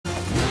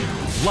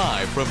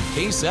Live from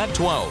KSAT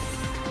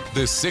 12,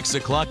 the 6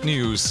 o'clock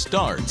news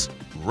starts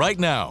right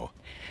now.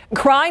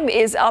 Crime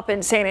is up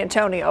in San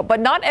Antonio, but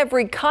not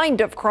every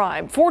kind of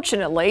crime.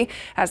 Fortunately,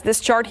 as this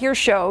chart here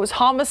shows,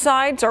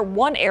 homicides are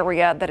one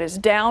area that is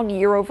down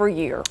year over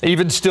year.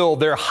 Even still,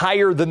 they're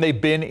higher than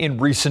they've been in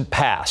recent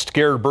past.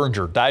 Garrett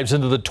Berger dives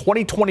into the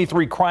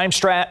 2023 crime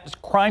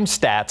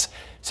stats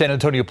San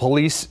Antonio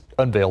police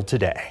unveiled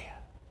today.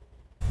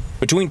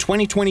 Between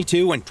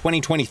 2022 and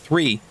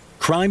 2023,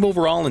 crime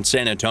overall in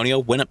San Antonio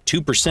went up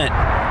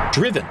 2%,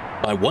 driven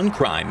by one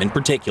crime in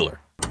particular.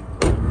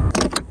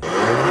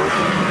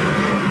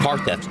 Car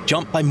theft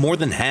jumped by more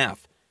than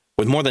half,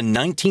 with more than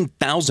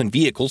 19,000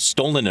 vehicles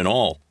stolen in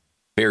all.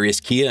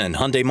 Various Kia and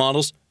Hyundai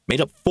models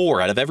made up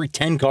 4 out of every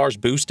 10 cars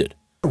boosted.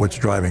 What's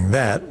driving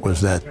that was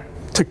that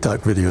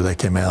TikTok video that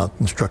came out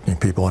instructing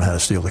people on how to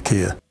steal the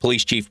Kia.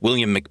 Police Chief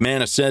William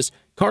McManus says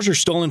cars are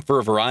stolen for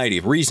a variety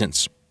of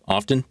reasons,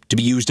 often to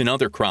be used in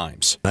other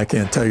crimes. I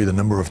can't tell you the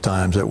number of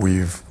times that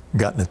we've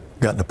gotten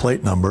a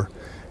plate number,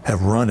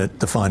 have run it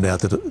to find out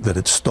that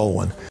it's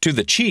stolen. To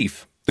the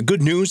chief, the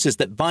good news is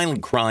that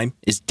violent crime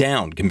is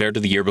down compared to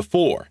the year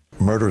before.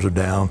 Murders are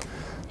down,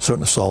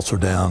 certain assaults are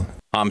down.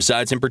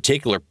 Homicides in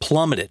particular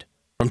plummeted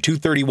from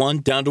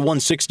 231 down to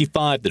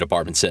 165, the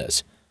department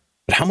says.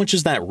 But how much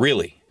is that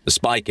really? The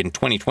spike in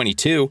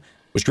 2022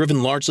 was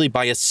driven largely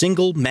by a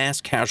single mass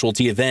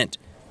casualty event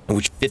in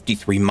which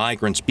 53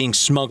 migrants being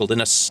smuggled in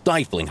a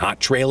stifling hot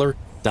trailer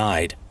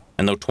died.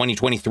 And though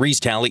 2023's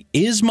tally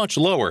is much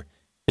lower,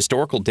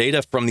 historical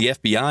data from the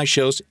FBI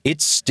shows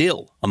it's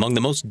still among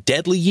the most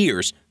deadly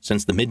years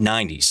since the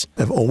mid-90s.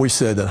 I've always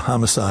said that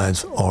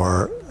homicides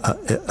are,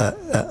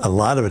 a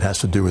lot of it has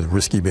to do with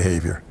risky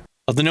behavior.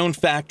 Of the known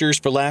factors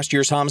for last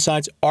year's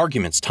homicides,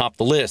 arguments topped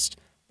the list.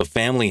 The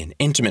family and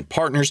intimate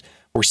partners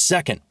were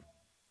second.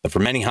 But for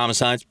many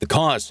homicides, the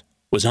cause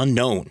was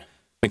unknown.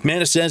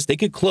 McManus says they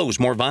could close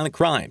more violent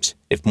crimes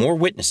if more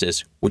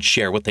witnesses would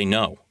share what they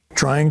know.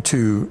 Trying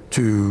to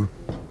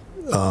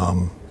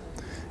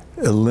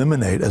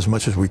eliminate as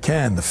much as we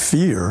can the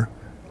fear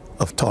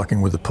of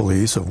talking with the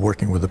police, of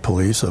working with the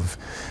police, of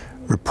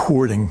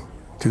reporting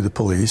to the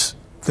police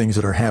things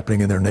that are happening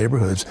in their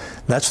neighborhoods.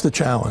 That's the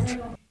challenge.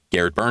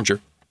 Garrett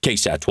Berger,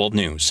 KSAT 12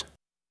 News.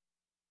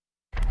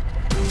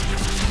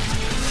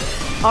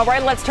 All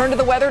right, let's turn to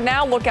the weather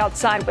now. Look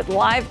outside with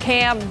live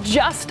cam,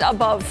 just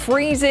above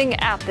freezing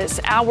at this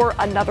hour.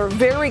 Another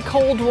very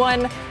cold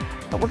one,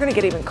 but we're going to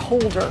get even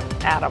colder,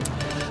 Adam.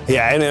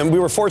 Yeah, and we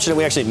were fortunate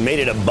we actually made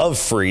it above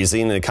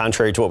freezing,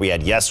 contrary to what we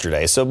had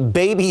yesterday. So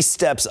baby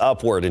steps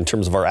upward in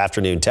terms of our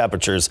afternoon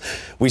temperatures.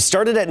 We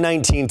started at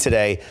 19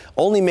 today,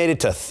 only made it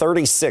to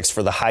 36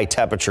 for the high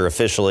temperature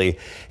officially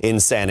in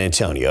San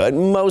Antonio. At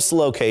most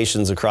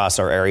locations across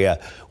our area,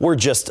 we're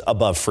just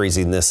above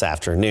freezing this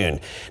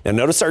afternoon. Now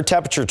notice our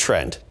temperature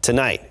trend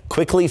tonight,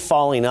 quickly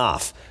falling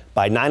off.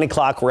 By 9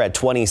 o'clock, we're at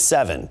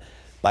 27.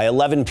 By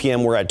 11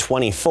 p.m., we're at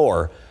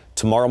 24.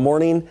 Tomorrow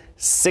morning,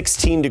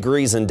 16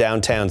 degrees in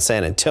downtown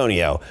San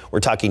Antonio. We're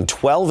talking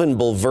 12 in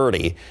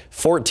Bulverde,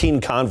 14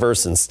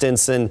 Converse and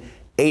Stinson,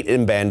 8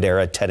 in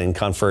Bandera, 10 in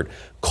Comfort.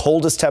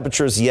 Coldest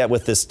temperatures yet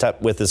with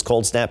this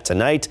cold snap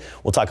tonight.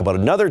 We'll talk about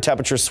another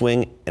temperature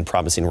swing and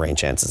promising rain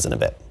chances in a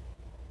bit.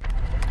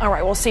 All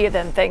right, we'll see you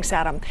then. Thanks,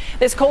 Adam.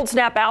 This cold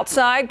snap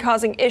outside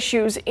causing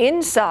issues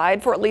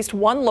inside for at least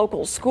one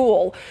local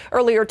school.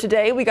 Earlier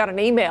today, we got an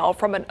email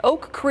from an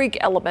Oak Creek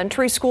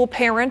Elementary School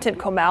parent in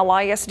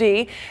Comal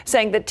ISD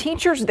saying that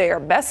teachers there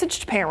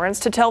messaged parents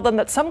to tell them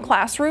that some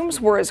classrooms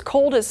were as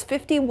cold as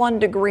 51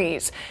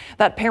 degrees.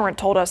 That parent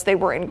told us they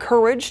were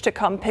encouraged to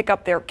come pick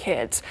up their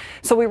kids.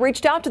 So we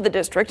reached out to the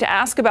district to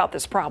ask about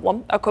this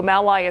problem. A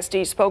Comal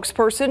ISD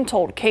spokesperson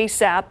told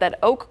KSAT that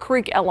Oak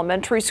Creek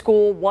Elementary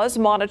School was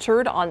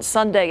monitored on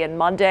Sunday and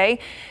Monday,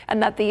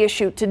 and that the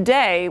issue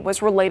today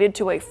was related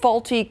to a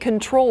faulty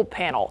control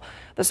panel.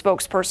 The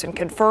spokesperson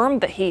confirmed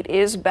the heat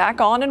is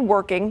back on and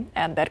working,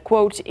 and that,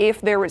 quote,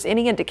 if there is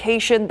any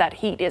indication that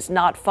heat is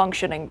not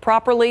functioning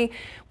properly,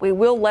 we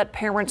will let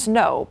parents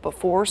know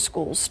before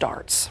school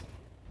starts.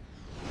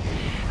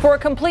 For a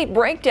complete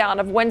breakdown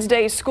of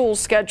Wednesday's school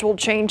schedule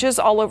changes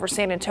all over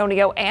San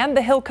Antonio and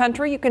the Hill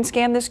Country, you can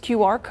scan this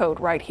QR code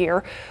right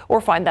here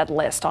or find that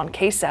list on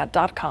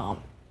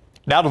KSAT.com.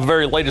 Now to the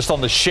very latest on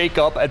the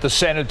shakeup at the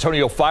San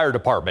Antonio Fire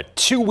Department.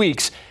 2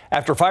 weeks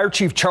after Fire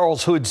Chief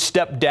Charles Hood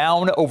stepped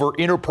down over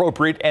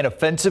inappropriate and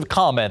offensive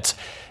comments,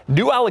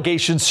 new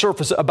allegations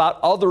surface about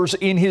others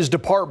in his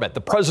department.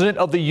 The president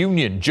of the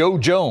union, Joe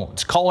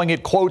Jones, calling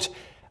it, quote,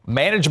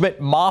 management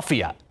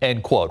mafia,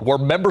 end quote, where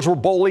members were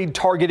bullied,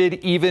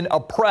 targeted, even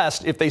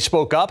oppressed if they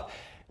spoke up.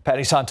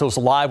 Patty Santos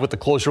live with a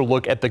closer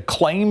look at the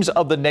claims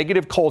of the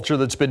negative culture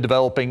that's been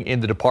developing in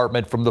the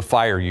department from the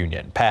fire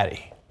union.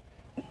 Patty.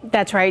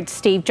 That's right,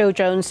 Steve. Joe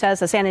Jones says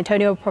the San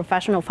Antonio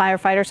Professional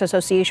Firefighters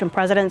Association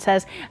president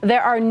says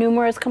there are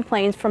numerous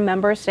complaints from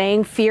members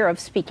saying fear of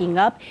speaking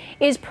up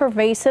is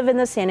pervasive in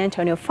the San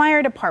Antonio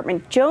Fire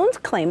Department. Jones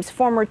claims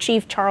former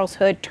Chief Charles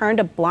Hood turned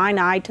a blind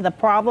eye to the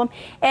problem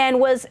and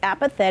was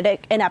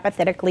an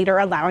apathetic leader,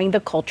 allowing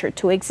the culture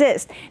to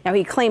exist. Now,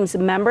 he claims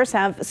members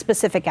have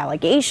specific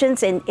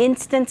allegations and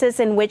instances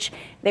in which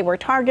they were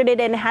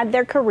targeted and had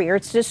their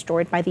careers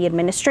destroyed by the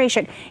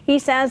administration. He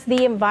says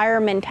the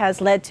environment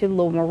has led to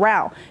low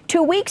morale.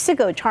 2 weeks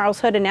ago,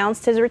 Charles Hood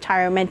announced his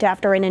retirement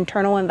after an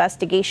internal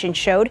investigation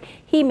showed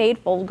he made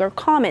vulgar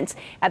comments.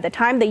 At the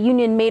time, the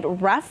union made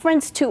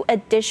reference to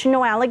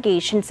additional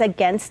allegations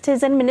against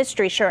his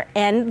administration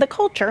and the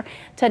culture.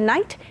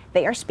 Tonight,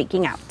 they are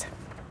speaking out.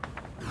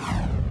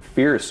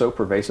 Fear is so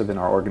pervasive in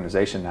our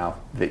organization now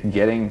that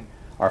getting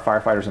our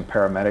firefighters and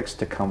paramedics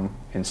to come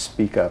and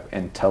speak up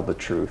and tell the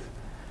truth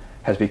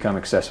has become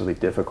excessively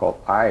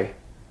difficult. I,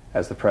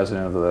 as the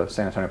president of the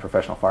San Antonio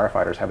Professional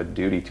Firefighters, have a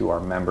duty to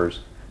our members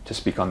to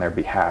speak on their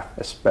behalf,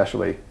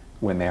 especially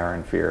when they are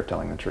in fear of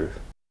telling the truth.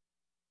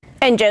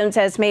 And Jones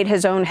has made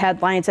his own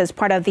headlines as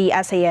part of the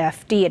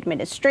SAFD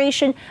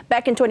administration.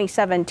 Back in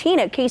 2017,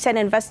 a KSAT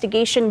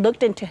investigation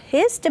looked into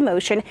his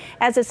demotion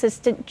as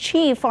assistant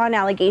chief on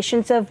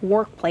allegations of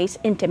workplace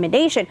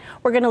intimidation.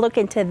 We're going to look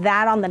into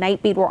that on the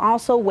Night Beat. We're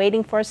also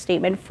waiting for a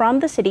statement from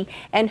the city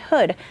and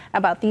Hood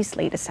about these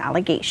latest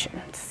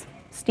allegations.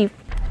 Steve.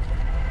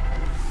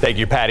 Thank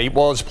you, Patty.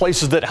 Well, as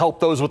places that help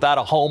those without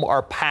a home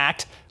are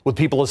packed with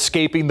people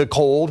escaping the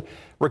cold,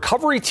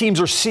 recovery teams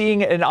are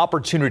seeing an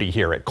opportunity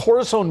here. At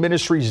Corazon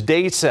Ministries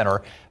Day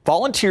Center,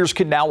 volunteers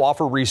can now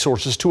offer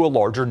resources to a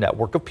larger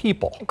network of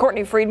people.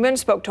 Courtney Friedman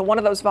spoke to one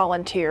of those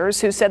volunteers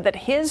who said that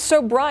his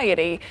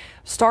sobriety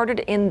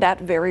started in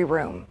that very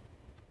room.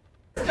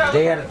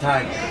 Day at a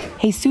time.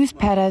 Jesus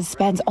Perez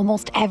spends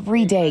almost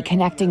every day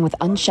connecting with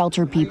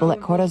unsheltered people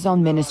at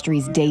Corazon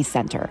Ministries Day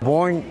Center.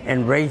 Born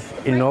and raised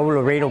in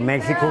Nuevo Laredo,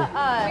 Mexico.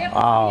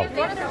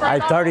 I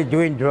started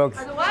doing drugs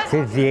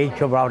since the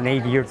age of around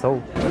 8 years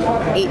old.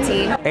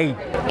 18?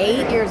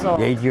 8 years old.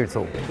 8 years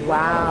old.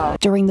 Wow.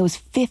 During those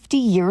 50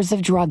 years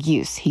of drug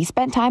use, he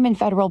spent time in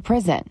federal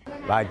prison.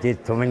 I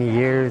did so many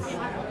years,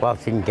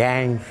 was in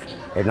gangs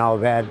and all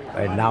that,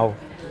 and now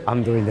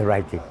I'm doing the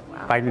right thing.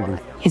 Finally.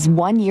 His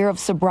 1 year of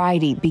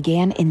sobriety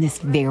began in this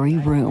very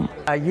room.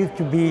 I used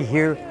to be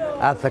here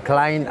as a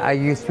client. I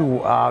used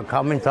to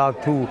come and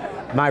talk to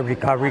my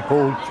recovery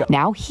coach.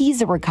 Now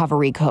he's a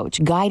recovery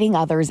coach, guiding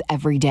others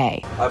every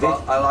day.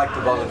 I like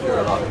to volunteer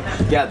a lot.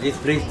 Yeah, this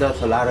place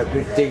does a lot of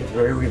good things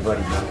for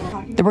everybody.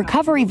 The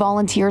recovery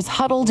volunteers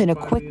huddled in a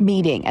quick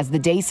meeting as the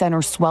day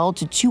center swelled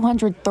to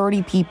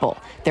 230 people,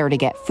 there to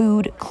get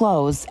food,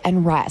 clothes,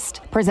 and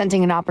rest,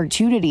 presenting an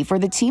opportunity for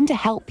the team to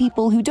help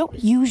people who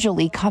don't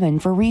usually come in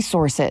for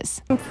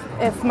resources.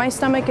 If my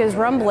stomach is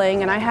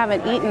rumbling and I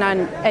haven't eaten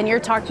and you're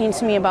talking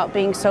to me about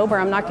being sober,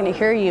 I'm not going to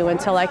hear you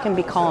until I can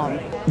be calm.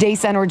 Day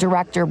Center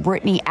Director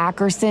Brittany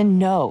Ackerson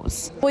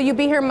knows. Will you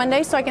be here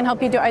Monday so I can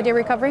help you do ID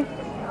recovery?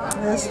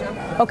 Yes.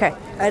 Okay.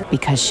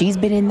 Because she's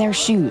been in their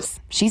shoes.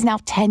 She's now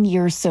 10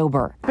 years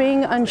sober.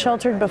 Being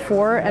unsheltered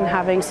before and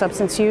having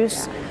substance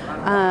use,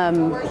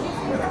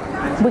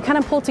 we kind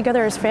of pull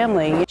together as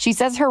family. She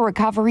says her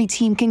recovery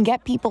team can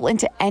get people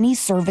into any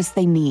service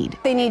they need.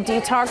 If they need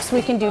detox,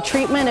 we can do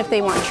treatment. If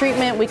they want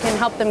treatment, we can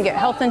help them get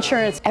health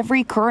insurance.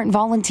 Every current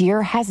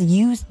volunteer has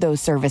used those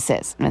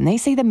services, and they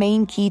say the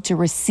main key to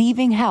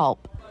receiving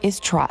help is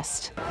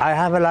trust. I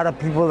have a lot of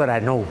people that I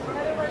know,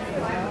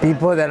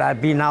 people that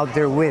I've been out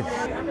there with,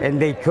 and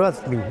they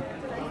trust me,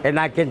 and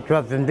I can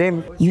trust in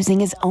them. Using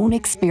his own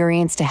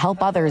experience to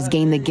help others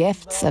gain the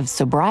gifts of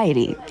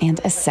sobriety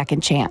and a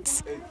second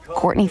chance.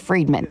 Courtney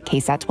Friedman,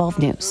 KSAT 12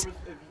 News.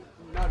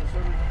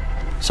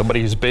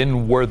 Somebody who's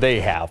been where they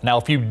have. Now,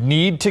 if you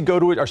need to go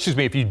to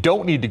if you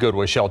don't need to go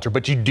to a shelter,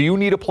 but you do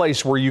need a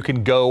place where you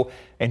can go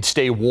and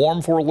stay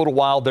warm for a little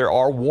while, there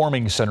are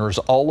warming centers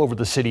all over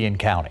the city and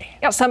county.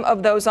 Now, some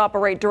of those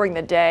operate during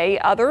the day.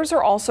 Others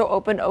are also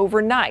open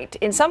overnight.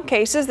 In some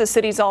cases, the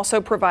city's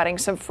also providing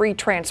some free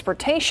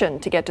transportation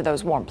to get to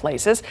those warm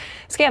places.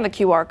 Scan the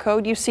QR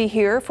code you see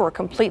here for a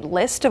complete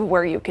list of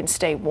where you can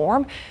stay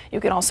warm. You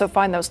can also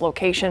find those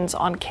locations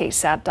on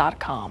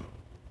KSAT.com.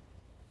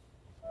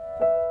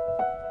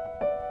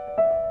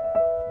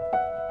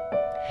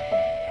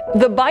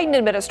 The Biden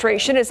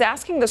administration is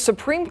asking the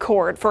Supreme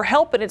Court for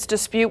help in its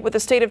dispute with the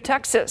state of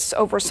Texas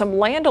over some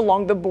land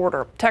along the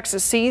border.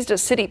 Texas seized a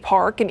city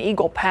park in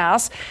Eagle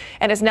Pass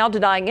and is now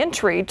denying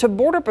entry to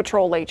Border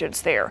Patrol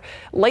agents there.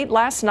 Late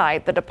last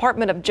night, the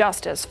Department of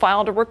Justice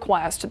filed a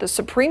request to the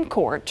Supreme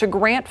Court to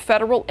grant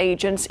federal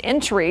agents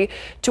entry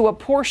to a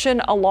portion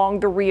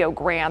along the Rio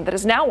Grande that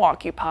is now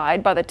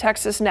occupied by the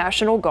Texas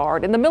National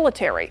Guard and the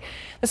military.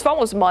 This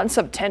follows months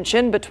of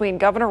tension between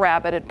Governor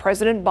Abbott and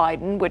President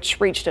Biden,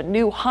 which reached a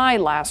new high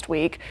last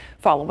week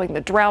following the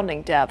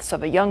drowning deaths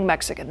of a young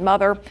Mexican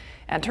mother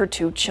and her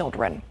 2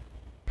 children.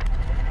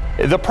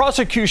 The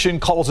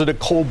prosecution calls it a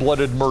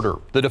cold-blooded murder.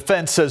 The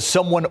defense says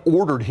someone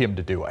ordered him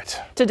to do it.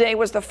 Today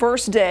was the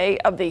first day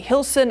of the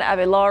Hilson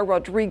Avilar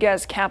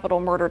Rodriguez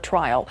capital murder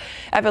trial.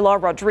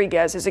 Avilar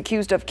Rodriguez is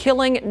accused of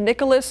killing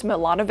Nicholas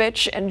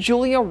Milanovich and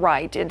Julia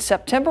Wright in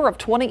September of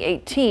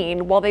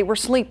 2018 while they were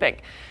sleeping.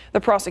 The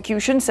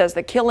prosecution says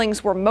the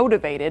killings were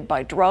motivated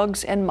by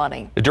drugs and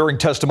money. During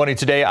testimony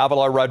today,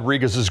 Avilar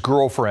Rodriguez's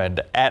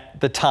girlfriend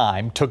at the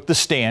time took the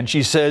stand.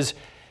 She says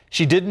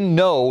she didn't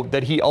know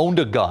that he owned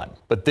a gun,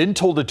 but then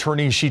told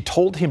attorneys she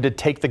told him to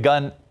take the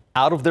gun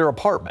out of their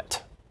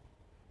apartment.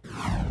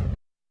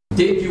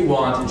 Did you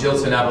want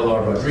Jilson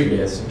Avilar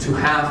Rodriguez to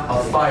have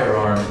a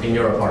firearm in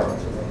your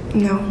apartment?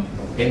 No.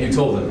 And you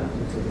told them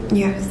that?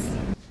 Yes.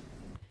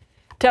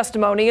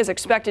 Testimony is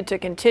expected to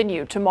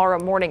continue tomorrow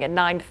morning at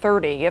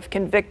 9:30. If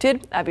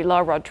convicted,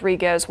 Avilar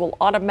Rodriguez will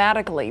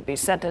automatically be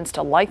sentenced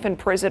to life in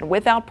prison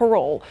without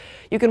parole.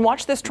 You can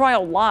watch this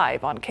trial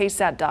live on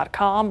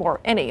KSAT.com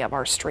or any of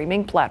our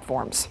streaming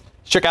platforms.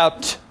 Check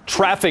out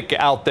traffic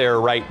out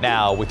there right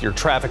now with your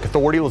traffic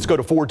authority. Let's go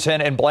to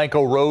 410 and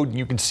Blanco Road, and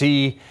you can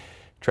see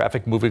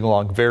traffic moving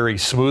along very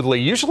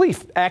smoothly. Usually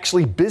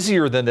actually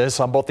busier than this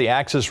on both the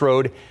Access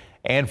Road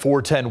and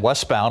 410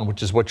 westbound,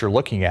 which is what you're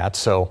looking at.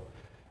 So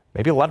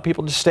maybe a lot of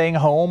people just staying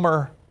home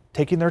or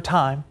taking their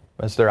time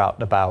as they're out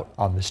and about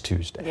on this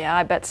Tuesday. Yeah,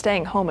 I bet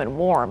staying home and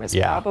warm is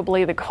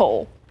probably the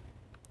goal.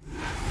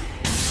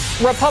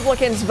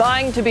 Republicans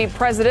vying to be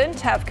president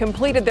have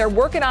completed their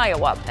work in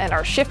Iowa and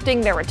are shifting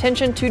their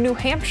attention to New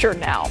Hampshire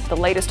now. The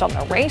latest on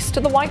the race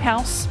to the White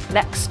House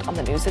next on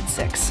the News at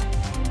 6.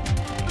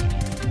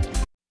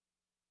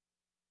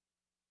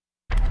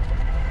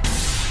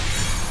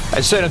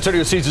 As San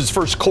Antonio sees its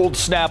first cold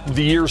snap of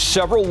the year,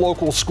 several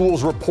local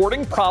schools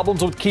reporting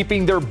problems with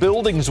keeping their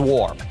buildings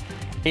warm.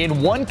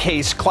 In one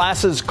case,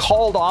 classes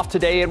called off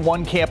today at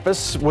one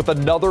campus with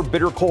another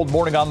bitter cold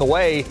morning on the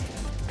way.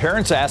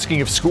 Parents asking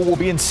if school will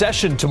be in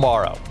session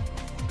tomorrow.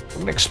 We're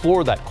going to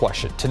explore that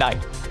question tonight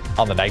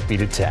on the Night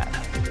Beat at 10.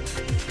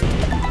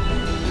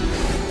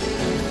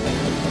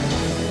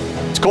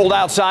 It's cold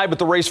outside with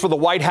the race for the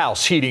White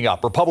House heating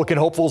up. Republican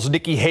hopefuls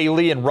Nikki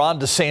Haley and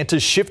Ron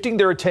DeSantis shifting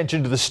their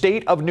attention to the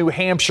state of New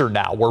Hampshire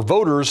now, where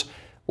voters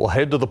will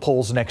head to the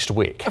polls next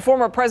week.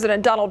 Former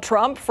President Donald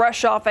Trump,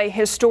 fresh off a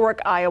historic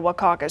Iowa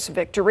caucus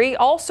victory,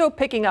 also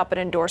picking up an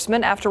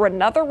endorsement after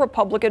another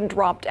Republican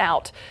dropped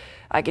out.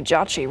 Ike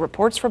Jachi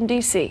reports from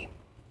D.C.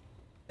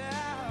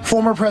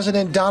 Former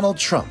President Donald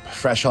Trump,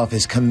 fresh off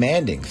his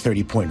commanding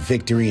 30-point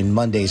victory in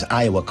Monday's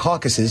Iowa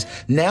caucuses,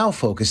 now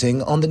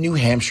focusing on the New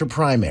Hampshire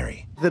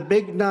primary. The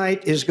big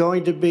night is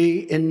going to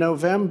be in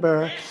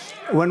November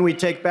when we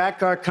take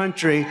back our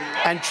country,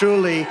 and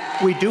truly,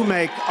 we do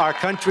make our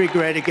country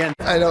great again.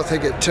 I don't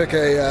think it took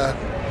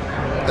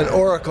an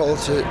oracle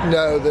to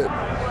know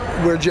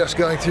that we're just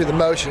going through the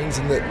motions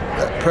and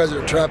that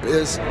President Trump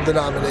is the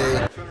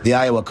nominee. The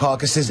Iowa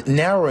caucuses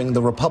narrowing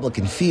the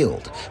Republican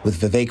field,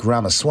 with Vivek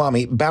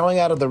Ramaswamy bowing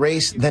out of the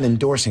race, then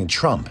endorsing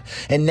Trump.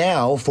 And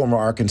now, former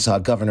Arkansas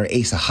Governor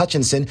Asa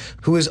Hutchinson,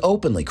 who is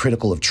openly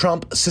critical of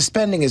Trump,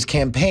 suspending his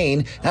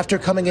campaign after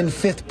coming in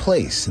 5th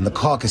place in the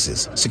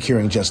caucuses,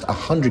 securing just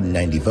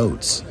 190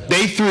 votes.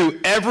 They threw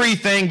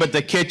everything but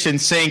the kitchen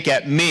sink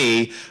at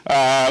me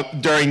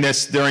during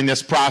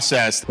this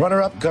process.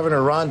 Runner-up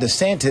Governor Ron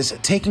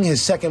DeSantis taking his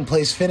 2nd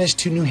place finish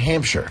to New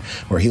Hampshire,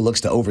 where he looks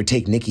to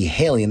overtake Nikki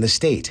Haley in the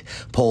state.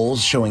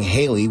 Polls showing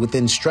Haley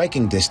within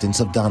striking distance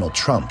of Donald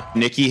Trump.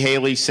 Nikki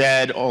Haley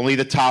said only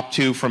the top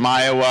 2 from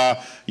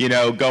Iowa,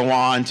 go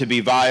on to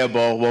be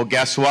viable. Well,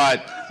 guess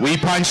what? We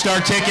punched our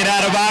ticket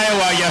out of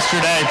Iowa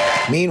yesterday.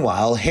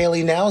 Meanwhile,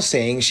 Haley now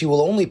saying she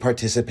will only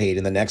participate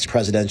in the next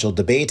presidential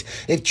debate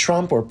if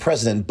Trump or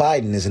President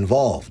Biden is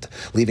involved,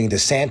 leaving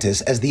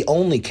DeSantis as the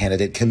only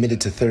candidate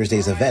committed to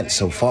Thursday's event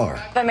so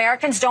far.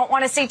 Americans don't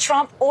want to see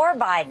Trump or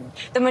Biden.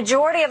 The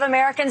majority of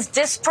Americans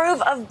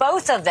disapprove of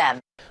both of them.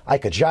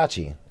 Ike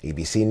Jachi,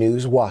 ABC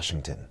News,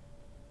 Washington.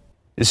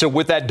 So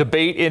with that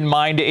debate in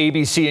mind,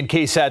 ABC and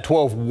KSAT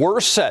 12 were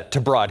set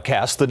to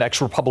broadcast the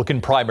next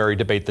Republican primary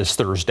debate this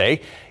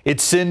Thursday.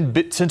 It's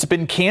since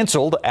been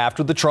canceled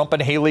after the Trump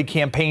and Haley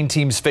campaign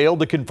teams failed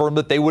to confirm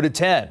that they would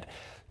attend.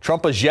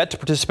 Trump has yet to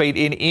participate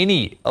in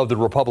any of the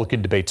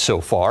Republican debates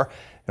so far.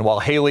 And while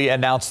Haley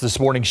announced this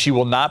morning she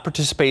will not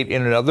participate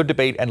in another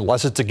debate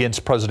unless it's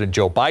against President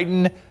Joe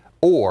Biden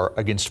or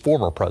against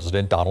former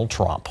President Donald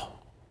Trump.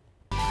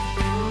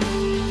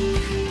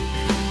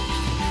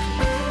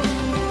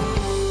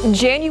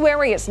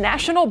 January is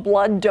National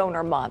Blood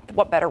Donor Month.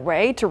 What better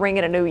way to ring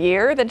in a new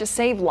year than to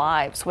save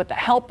lives with the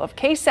help of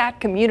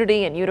KSAT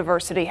Community and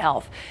University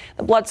Health.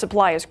 The blood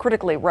supply is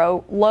critically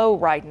low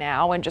right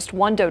now, and just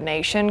one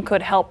donation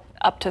could help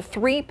up to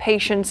 3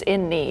 patients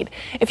in need.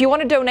 If you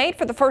want to donate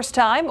for the first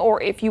time,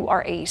 or if you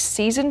are a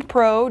seasoned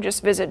pro,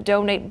 just visit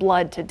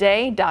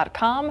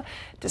donatebloodtoday.com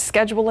to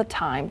schedule a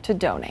time to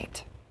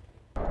donate.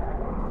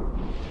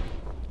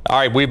 All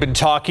right, we've been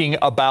talking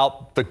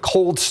about the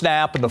cold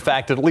snap and the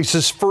fact that at least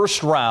this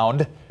first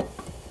round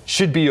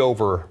should be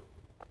over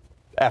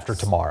after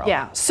tomorrow.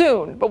 Yeah,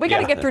 soon. But we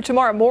got to get through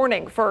tomorrow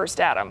morning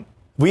first, Adam.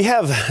 We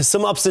have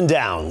some ups and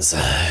downs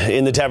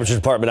in the temperature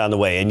department on the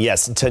way. And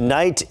yes,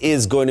 tonight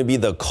is going to be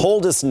the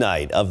coldest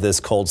night of this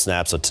cold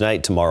snap. So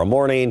tonight, tomorrow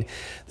morning,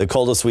 the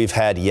coldest we've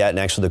had yet, and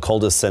actually the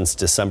coldest since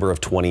December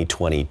of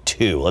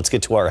 2022. Let's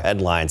get to our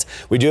headlines.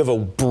 We do have a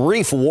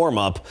brief warm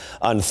up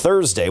on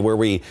Thursday where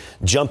we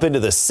jump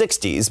into the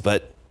 60s,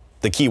 but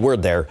the key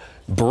word there,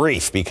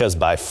 brief, because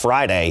by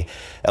Friday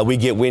we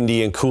get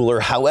windy and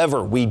cooler.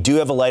 However, we do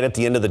have a light at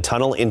the end of the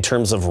tunnel in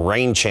terms of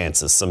rain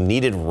chances. Some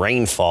needed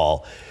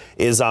rainfall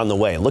is on the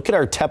way. Look at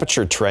our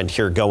temperature trend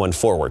here going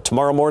forward.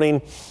 Tomorrow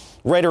morning,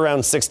 right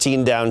around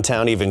 16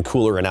 downtown, even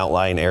cooler in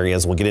outlying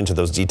areas. We'll get into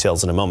those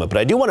details in a moment. But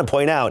I do want to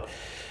point out,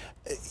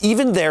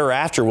 even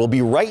thereafter, we'll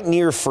be right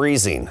near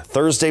freezing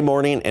Thursday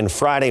morning and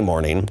Friday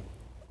morning.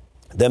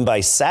 Then by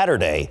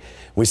Saturday,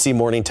 we see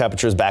morning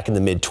temperatures back in the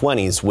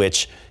mid-20s,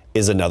 which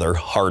is another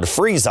hard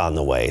freeze on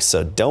the way.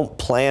 So don't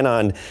plan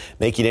on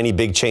making any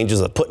big changes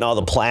of putting all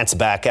the plants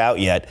back out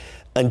yet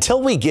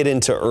until we get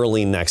into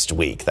early next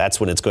week. That's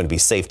when it's going to be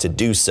safe to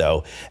do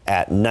so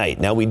at night.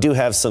 Now, we do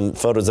have some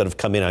photos that have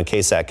come in on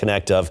KSAT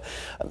Connect of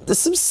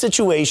some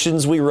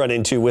situations we run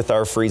into with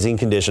our freezing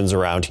conditions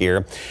around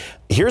here.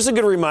 Here's a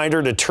good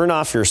reminder to turn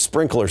off your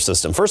sprinkler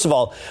system. First of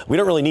all, we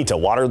don't really need to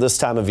water this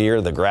time of year.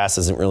 The grass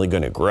isn't really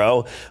going to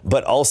grow,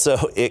 but also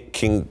it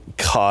can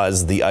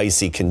cause the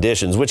icy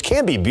conditions, which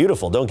can be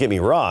beautiful, don't get me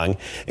wrong,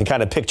 and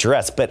kind of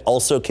picturesque, but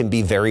also can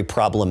be very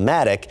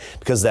problematic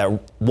because that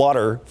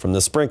water from the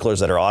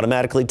sprinklers that are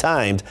automatically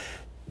timed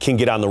can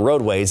get on the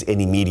roadways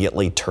and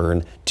immediately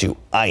turn to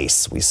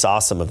ice. We saw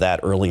some of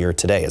that earlier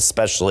today,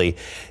 especially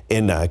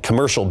in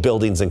commercial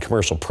buildings and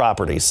commercial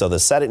properties. So the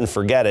set it and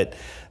forget it,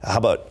 how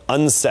about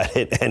unset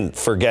it and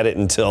forget it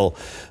until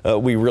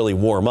we really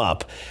warm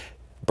up.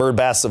 Bird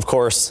baths, of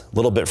course, a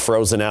little bit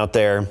frozen out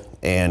there.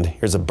 And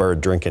here's a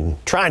bird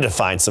trying to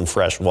find some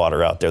fresh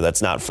water out there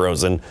that's not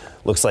frozen.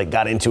 Looks like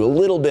got into a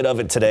little bit of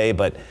it today,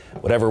 but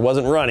whatever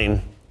wasn't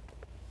running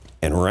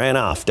and ran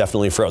off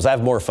definitely froze. I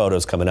have more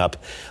photos coming up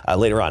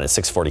later on at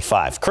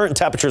 6:45. Current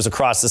temperatures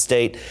across the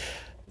state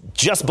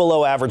just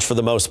below average for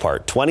the most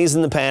part. 20s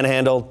in the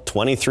Panhandle,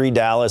 23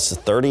 Dallas,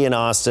 30 in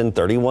Austin,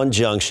 31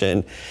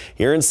 Junction.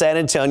 Here in San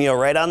Antonio,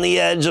 right on the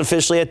edge,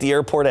 officially at the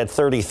airport at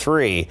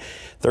 33.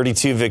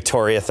 32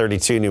 Victoria,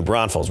 32 New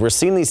Braunfels. We're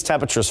seeing these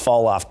temperatures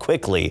fall off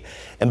quickly,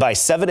 and by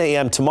 7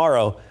 a.m.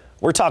 tomorrow,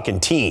 we're talking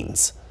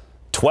teens.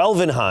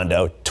 12 in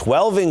Hondo,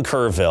 12 in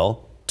Kerrville,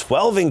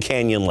 12 in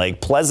Canyon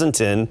Lake,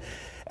 Pleasanton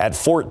at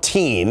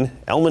 14,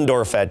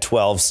 Elmendorf at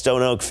 12,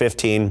 Stone Oak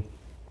 15,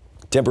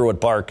 Timberwood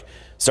Park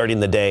starting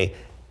the day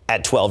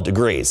at 12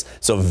 degrees.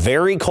 So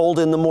very cold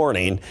in the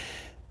morning,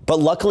 but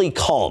luckily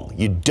calm.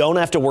 You don't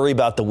have to worry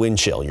about the wind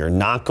chill. You're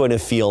not going to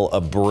feel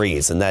a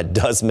breeze, and that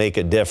does make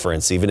a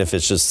difference, even if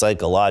it's just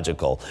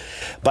psychological.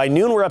 By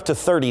noon, we're up to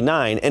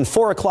 39, and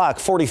 4 o'clock,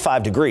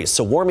 45 degrees.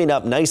 So warming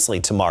up nicely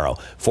tomorrow.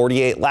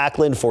 48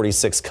 Lackland,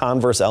 46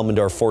 Converse,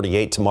 Elmendorf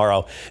 48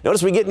 tomorrow.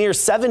 Notice we get near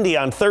 70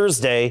 on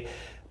Thursday,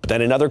 but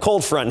then another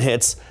cold front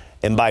hits.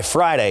 And by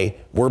Friday,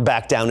 we're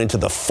back down into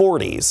the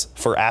 40s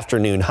for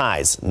afternoon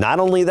highs. Not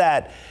only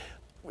that,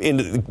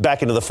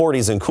 back into the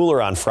 40s and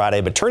cooler on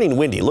Friday, but turning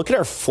windy. Look at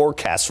our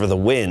forecast for the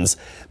winds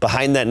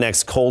behind that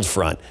next cold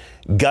front.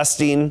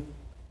 Gusting,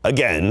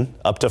 again,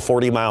 up to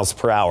 40 miles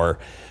per hour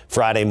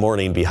Friday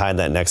morning behind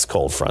that next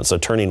cold front. So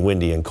turning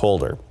windy and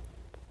colder.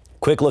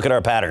 Quick look at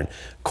our pattern.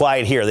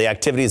 Quiet here. The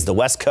activity is the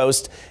West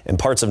Coast and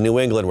parts of New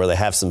England where they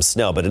have some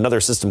snow, but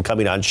another system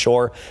coming on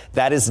shore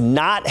that is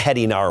not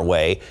heading our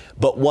way,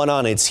 but one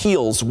on its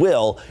heels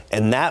will,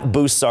 and that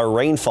boosts our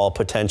rainfall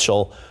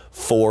potential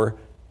for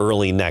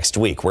early next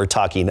week. We're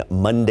talking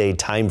Monday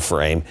time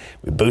frame.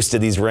 We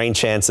boosted these rain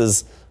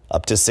chances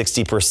up to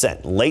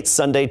 60%. Late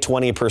Sunday,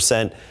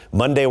 20%.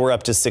 Monday, we're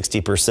up to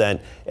 60%.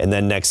 And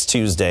then next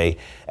Tuesday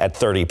at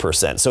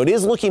 30%. So it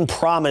is looking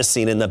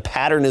promising, and the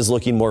pattern is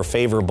looking more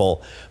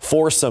favorable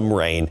for some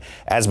rain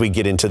as we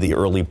get into the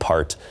early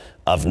part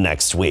of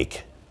next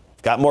week.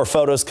 Got more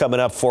photos coming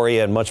up for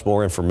you and much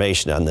more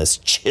information on this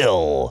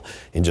chill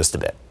in just a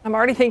bit. I'm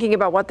already thinking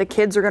about what the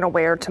kids are going to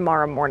wear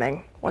tomorrow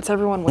morning. What's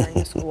everyone wearing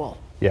to school?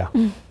 Yeah.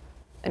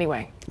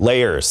 Anyway.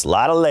 Layers, a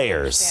lot of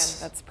layers.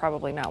 That's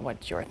probably not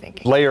what you're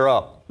thinking. Layer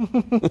up.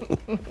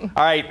 All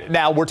right,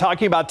 now we're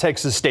talking about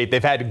Texas State.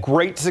 They've had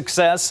great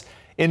success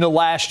in the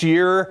last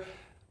year,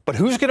 but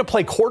who's going to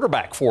play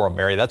quarterback for them,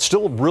 Mary? That's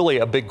still really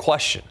a big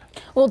question.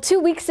 Well,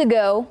 2 weeks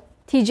ago,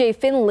 TJ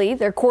Finley,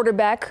 their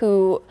quarterback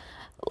who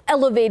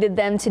elevated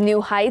them to new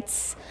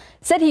heights,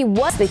 said he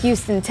was. The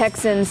Houston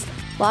Texans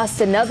lost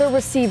another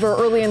receiver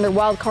early in their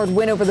wild card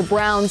win over the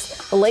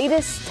Browns. The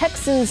latest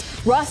Texans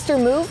roster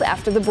move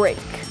after the break.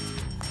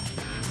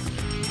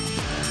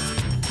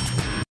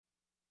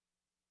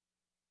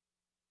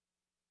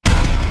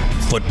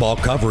 Football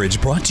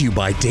coverage brought to you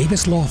by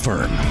Davis Law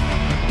Firm.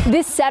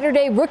 This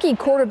Saturday, rookie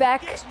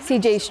quarterback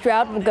C.J.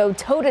 Stroud will go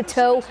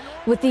toe-to-toe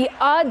with the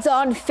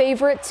odds-on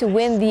favorite to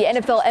win the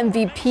NFL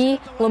MVP,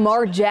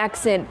 Lamar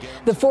Jackson.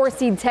 The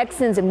 4-seed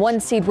Texans and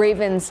 1-seed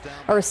Ravens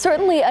are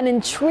certainly an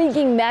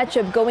intriguing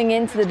matchup going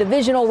into the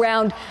divisional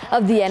round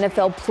of the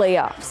NFL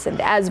playoffs.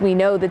 And as we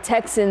know, the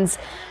Texans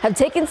have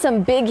taken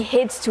some big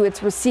hits to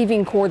its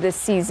receiving core this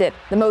season,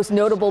 the most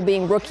notable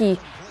being rookie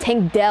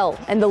Tank Dell,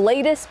 and the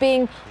latest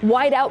being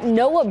wideout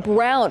Noah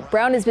Brown.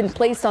 Brown has been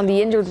placed on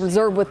the injured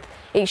reserve with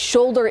a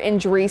shoulder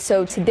injury.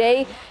 So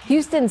today,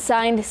 Houston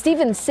signed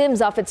Steven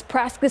Sims off its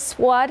practice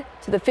squad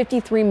to the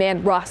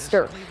 53-man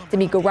roster.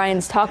 D'Amico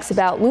Ryans talks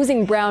about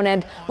losing Brown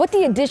and what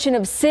the addition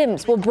of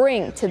Sims will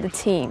bring to the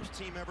team.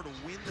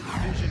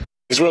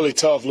 It's really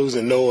tough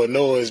losing Noah.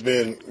 Noah has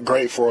been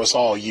great for us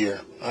all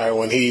year. All right,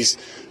 when he's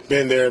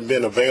been there and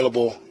been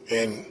available,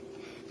 and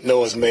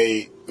Noah's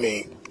made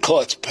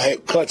clutch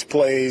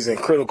plays and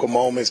critical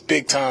moments,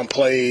 big-time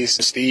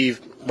plays. Steve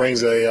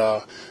brings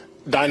a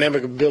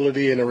dynamic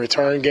ability in the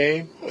return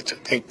game, which I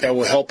think that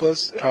will help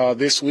us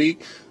this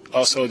week.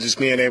 Also, just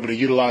being able to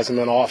utilize him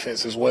on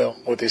offense as well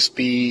with his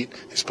speed,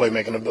 his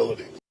playmaking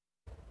ability.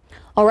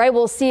 All right,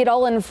 we'll see it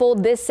all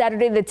unfold this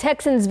Saturday. The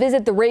Texans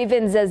visit the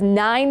Ravens as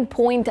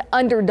 9-point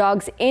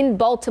underdogs in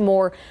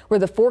Baltimore, where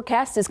the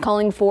forecast is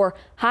calling for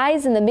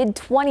highs in the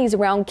mid-20s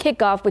around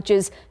kickoff, which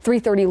is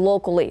 3:30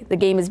 locally. The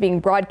game is being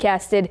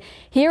broadcasted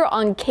here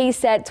on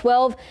KSAT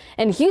 12,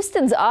 and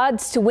Houston's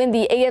odds to win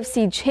the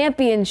AFC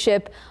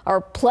Championship are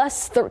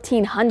plus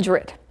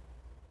 1,300.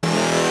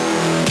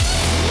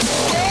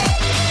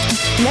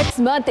 Next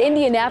month,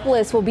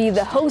 Indianapolis will be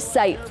the host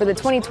site for the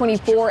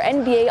 2024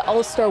 NBA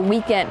All-Star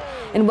Weekend.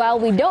 And while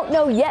we don't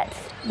know yet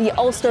the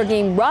All-Star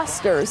Game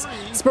rosters,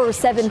 Spurs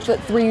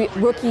 7'3"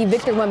 rookie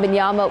Victor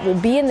Wembanyama will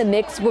be in the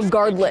mix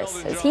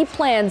regardless, as he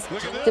plans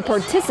to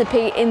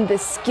participate in the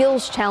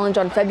Skills Challenge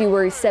on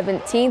February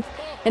 17th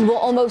and will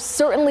almost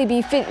certainly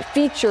be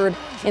featured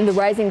in the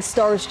Rising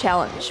Stars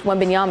Challenge.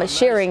 Wembanyama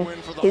sharing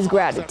his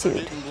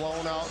gratitude.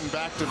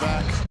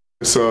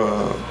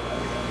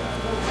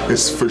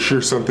 It's for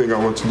sure something I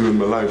want to do in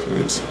my life,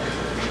 and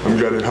I'm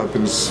glad it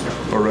happens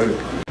already.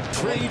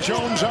 Trey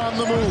Jones on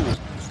the move.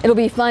 It'll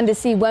be fun to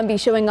see Wemby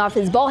showing off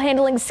his ball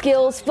handling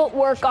skills,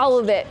 footwork, all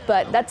of it,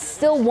 but that's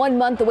still 1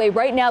 month away.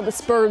 Right now, the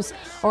Spurs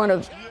are on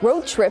a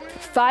road trip,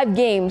 5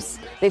 games.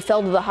 They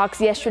fell to the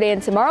Hawks yesterday,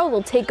 and tomorrow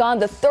they'll take on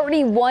the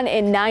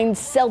 31-9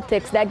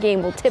 Celtics. That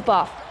game will tip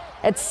off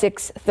at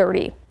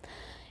 6:30.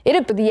 It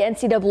appeared the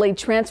NCAA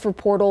transfer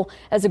portal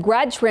as a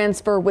grad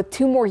transfer with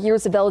 2 more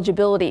years of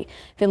eligibility.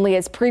 Finley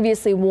has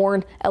previously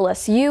worn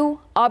LSU,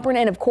 Auburn,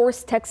 and of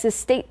course Texas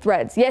State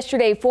threads.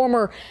 Yesterday,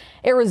 former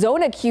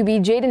Arizona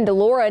QB Jayden de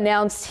Laura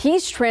announced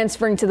he's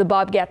transferring to the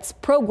Bobcats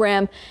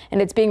program, and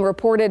it's being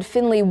reported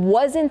Finley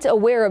wasn't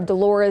aware of de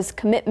Laura's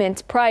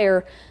commitment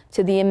prior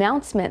to the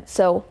announcement.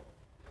 So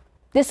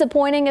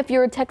disappointing if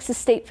you're a Texas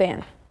State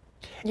fan.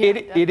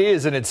 It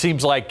is, and it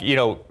seems like,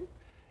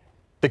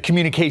 the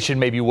communication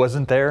maybe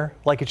wasn't there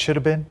like it should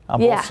have been on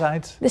both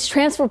sides. This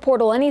transfer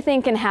portal,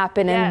 anything can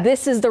happen, and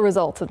this is the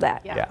result of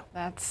that. Yeah,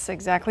 that's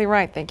exactly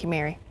right. Thank you,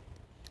 Mary.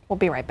 We'll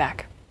be right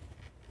back.